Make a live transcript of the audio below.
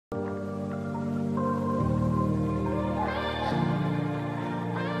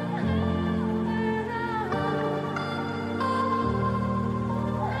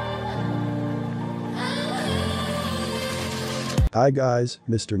Hi guys,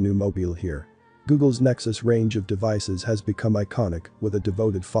 Mr. Newmobile here. Google's Nexus range of devices has become iconic with a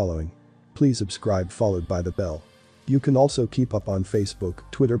devoted following. Please subscribe followed by the bell. You can also keep up on Facebook,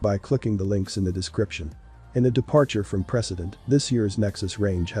 Twitter by clicking the links in the description. In a departure from precedent, this year's Nexus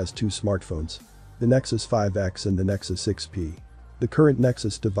range has two smartphones. The Nexus 5X and the Nexus 6P. The current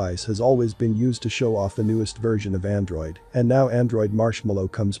Nexus device has always been used to show off the newest version of Android, and now Android Marshmallow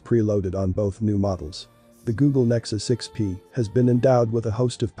comes preloaded on both new models. The Google Nexus 6P has been endowed with a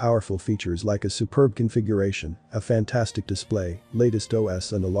host of powerful features like a superb configuration, a fantastic display, latest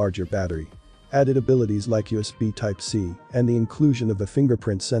OS and a larger battery. Added abilities like USB Type-C and the inclusion of a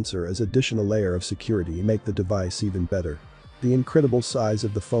fingerprint sensor as additional layer of security make the device even better. The incredible size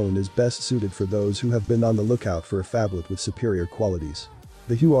of the phone is best suited for those who have been on the lookout for a phablet with superior qualities.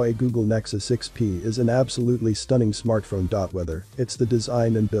 The Huawei Google Nexus 6P is an absolutely stunning smartphone. Whether it's the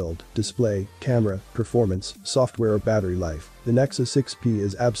design and build, display, camera, performance, software or battery life, the Nexus 6P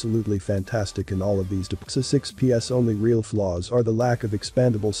is absolutely fantastic in all of these. Nexus 6P's only real flaws are the lack of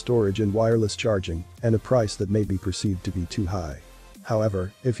expandable storage and wireless charging, and a price that may be perceived to be too high.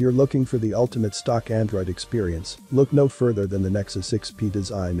 However, if you're looking for the ultimate stock Android experience, look no further than the Nexus 6P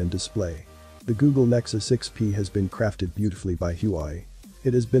design and display. The Google Nexus 6P has been crafted beautifully by Huawei.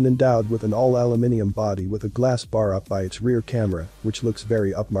 It has been endowed with an all-aluminum body with a glass bar up by its rear camera, which looks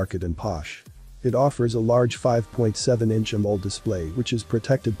very upmarket and posh. It offers a large 5.7-inch AMOLED display which is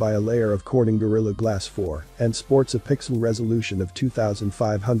protected by a layer of Corning Gorilla Glass 4 and sports a pixel resolution of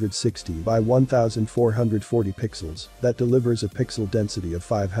 2560 by 1440 pixels that delivers a pixel density of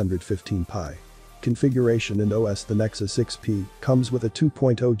 515 pi. Configuration and OS. The Nexus 6P comes with a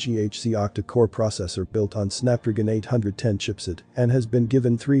 2.0 GHz Octa-core processor built on Snapdragon 810 chipset and has been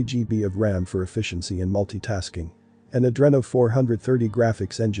given 3 GB of RAM for efficiency and multitasking. An Adreno 430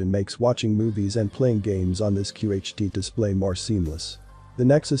 graphics engine makes watching movies and playing games on this QHD display more seamless. The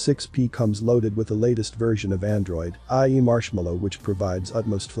Nexus 6P comes loaded with the latest version of Android, i.e. Marshmallow, which provides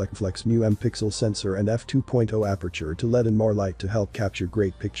utmost flex mu pixel sensor and f2.0 aperture to let in more light to help capture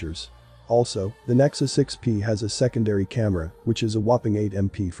great pictures. Also, the Nexus 6P has a secondary camera, which is a whopping 8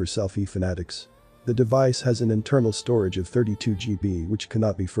 MP for selfie fanatics. The device has an internal storage of 32 GB which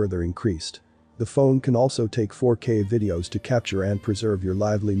cannot be further increased. The phone can also take 4K videos to capture and preserve your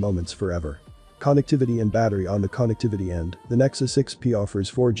lively moments forever. Connectivity and battery. On the connectivity end, the Nexus 6P offers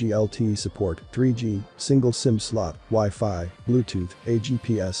 4G LTE support, 3G, single SIM slot, Wi-Fi, Bluetooth, a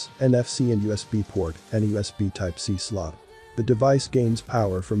GPS, NFC and USB port, and USB Type-C slot. The device gains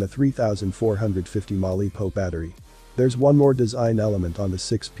power from a 3450 mAh battery. There's one more design element on the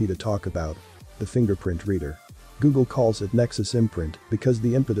 6P to talk about: the fingerprint reader. Google calls it Nexus Imprint because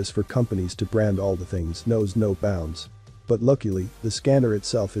the impetus for companies to brand all the things knows no bounds. But luckily, the scanner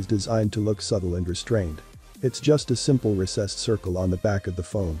itself is designed to look subtle and restrained. It's just a simple recessed circle on the back of the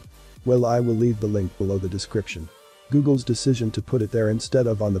phone. Well, I will leave the link below the description. Google's decision to put it there instead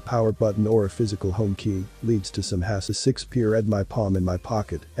of on the power button or a physical home key leads to some hassle. 6P read my palm in my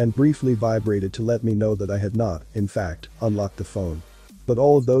pocket and briefly vibrated to let me know that I had not, in fact, unlocked the phone. But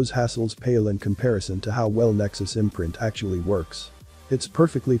all of those hassles pale in comparison to how well Nexus Imprint actually works. It's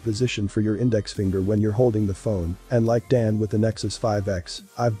perfectly positioned for your index finger when you're holding the phone, and like Dan with the Nexus 5X,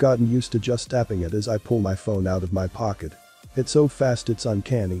 I've gotten used to just tapping it as I pull my phone out of my pocket. It's so fast it's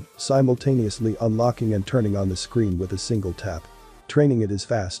uncanny, simultaneously unlocking and turning on the screen with a single tap. Training it is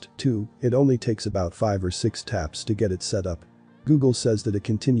fast, too. It only takes about 5 or 6 taps to get it set up. Google says that it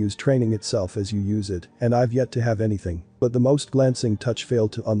continues training itself as you use it, and I've yet to have anything but the most glancing touch fail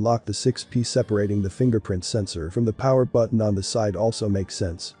to unlock the 6P. Separating the fingerprint sensor from the power button on the side also makes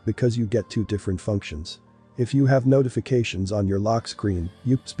sense because you get two different functions. If you have notifications on your lock screen,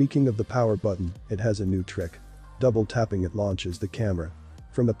 speaking of the power button, it has a new trick. Double tapping it launches the camera.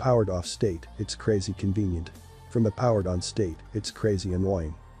 From a powered off state, it's crazy convenient. From a powered on state, it's crazy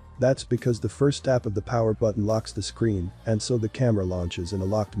annoying. That's because the first tap of the power button locks the screen, and so the camera launches in a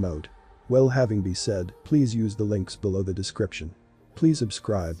locked mode. Well, having been said, please use the links below the description. Please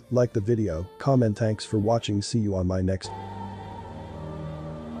subscribe, like the video, comment. Thanks for watching. See you on my next